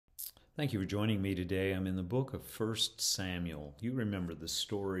Thank you for joining me today. I'm in the book of First Samuel. You remember the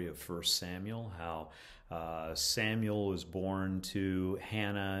story of First Samuel, how Samuel was born to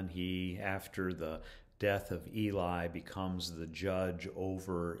Hannah, and he, after the death of Eli, becomes the judge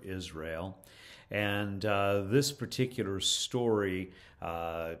over Israel. And this particular story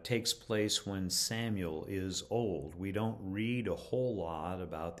takes place when Samuel is old. We don't read a whole lot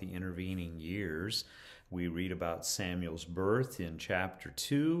about the intervening years. We read about Samuel's birth in chapter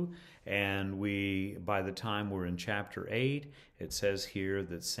 2, and by the time we're in chapter 8, it says here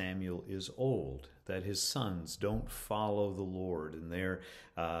that Samuel is old, that his sons don't follow the Lord, and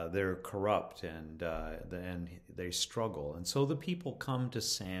they're corrupt and they struggle. And so the people come to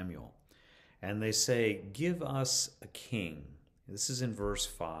Samuel, and they say, "Give us a king." This is in verse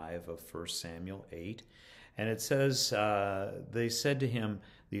 5 of 1 Samuel 8. And it says, they said to him,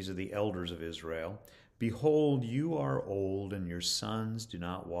 these are the elders of Israel, "Behold, you are old, and your sons do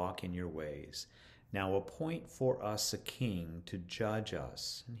not walk in your ways. Now appoint for us a king to judge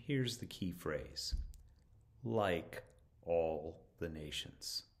us." And here's the key phrase: like all the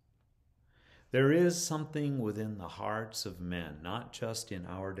nations. There is something within the hearts of men, not just in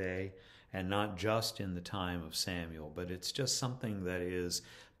our day and not just in the time of Samuel, but it's just something that is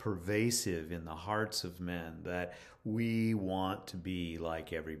pervasive in the hearts of men, that we want to be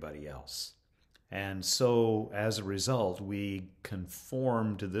like everybody else. And so, as a result, we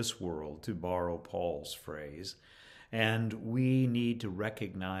conform to this world, to borrow Paul's phrase, and we need to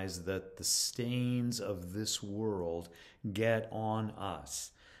recognize that the stains of this world get on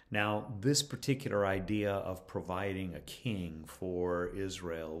us. Now, this particular idea of providing a king for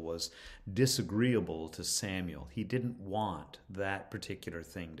Israel was disagreeable to Samuel. He didn't want that particular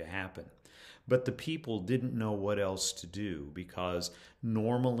thing to happen. But the people didn't know what else to do, because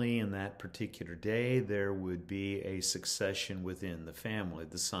normally in that particular day there would be a succession within the family.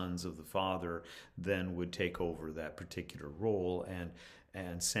 The sons of the father then would take over that particular role,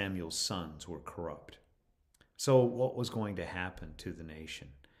 and Samuel's sons were corrupt. So what was going to happen to the nation?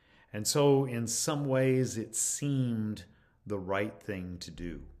 And so in some ways it seemed the right thing to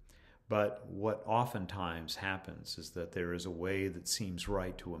do. But what oftentimes happens is that there is a way that seems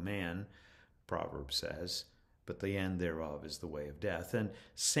right to a man, Proverbs says, but the end thereof is the way of death. And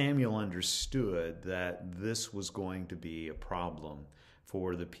Samuel understood that this was going to be a problem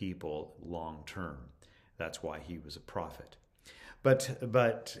for the people long term. That's why he was a prophet.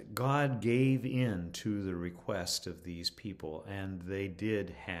 But God gave in to the request of these people, and they did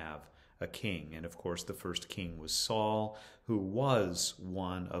have a king. And of course, the first king was Saul, who was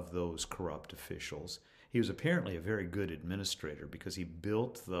one of those corrupt officials. He was apparently a very good administrator, because he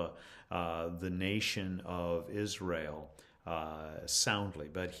built the nation of Israel soundly,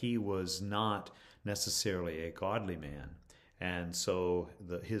 but he was not necessarily a godly man. And so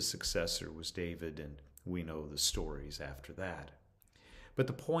his successor was David, and we know the stories after that. But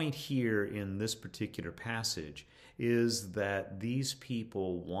the point here in this particular passage is that these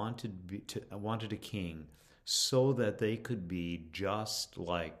people wanted a king so that they could be just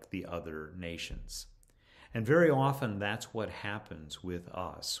like the other nations. And very often that's what happens with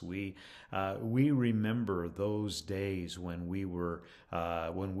us. We remember those days when we were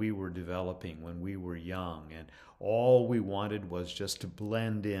developing, when we were young, and all we wanted was just to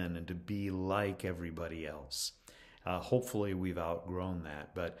blend in and to be like everybody else. Hopefully we've outgrown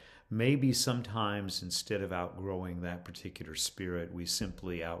that, but maybe sometimes instead of outgrowing that particular spirit, we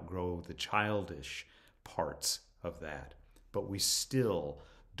simply outgrow the childish parts of that. But we still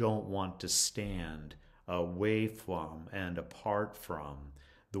don't want to stand away from and apart from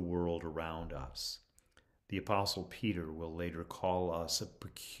the world around us. The Apostle Peter will later call us a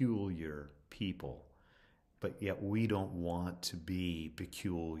peculiar people, but yet we don't want to be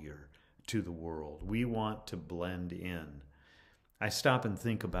peculiar to the world. We want to blend in. I stop and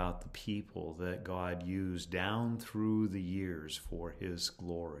think about the people that God used down through the years for his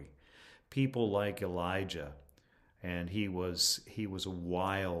glory. People like Elijah, and he was a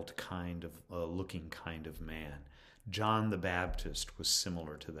wild kind of looking kind of man. John the Baptist was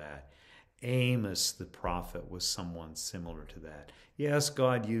similar to that. Amos the prophet was someone similar to that. Yes,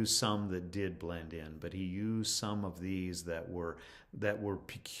 God used some that did blend in, but he used some of these that were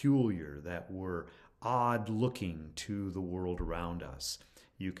peculiar, that were odd looking to the world around us.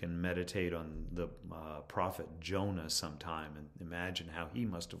 You can meditate on the prophet Jonah sometime and imagine how he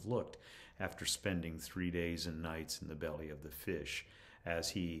must have looked after spending 3 days and nights in the belly of the fish as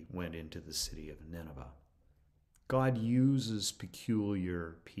he went into the city of Nineveh. God uses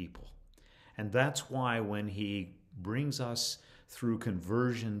peculiar people. And that's why when he brings us through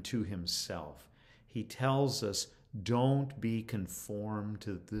conversion to himself, he tells us Don't be conformed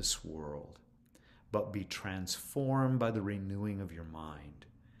to this world, but be transformed by the renewing of your mind.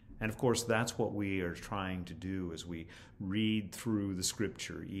 And of course, that's what we are trying to do as we read through the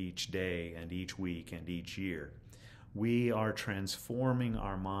Scripture each day and each week and each year. We are transforming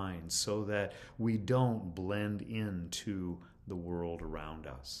our minds so that we don't blend into the world around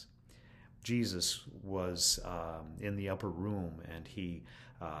us. Jesus was in the upper room, and he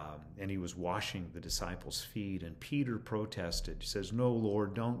was washing the disciples' feet, and Peter protested. He says, "No,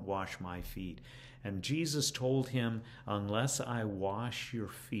 Lord, don't wash my feet." And Jesus told him, "Unless I wash your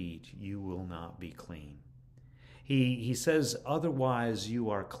feet, you will not be clean." He says, "Otherwise you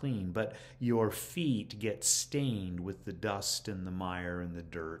are clean, but your feet get stained with the dust and the mire and the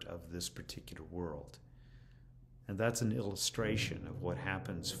dirt of this particular world." And that's an illustration of what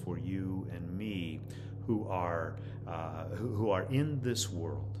happens for you and me who are in this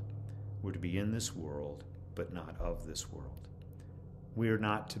world. We're to be in this world, but not of this world. We are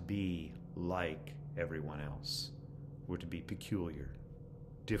not to be like everyone else. We're to be peculiar,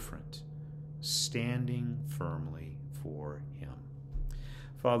 different, standing firmly for Him.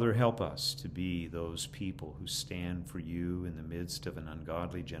 Father, help us to be those people who stand for you in the midst of an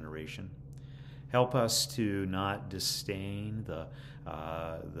ungodly generation. Help us to not disdain the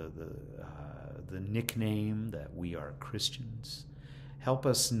nickname that we are Christians. Help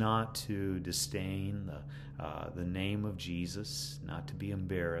us not to disdain the name of Jesus, not to be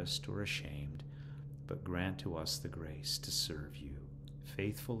embarrassed or ashamed, but grant to us the grace to serve you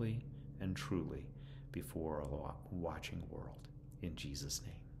faithfully and truly before a watching world. In Jesus'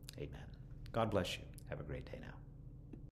 name, amen. God bless you. Have a great day now.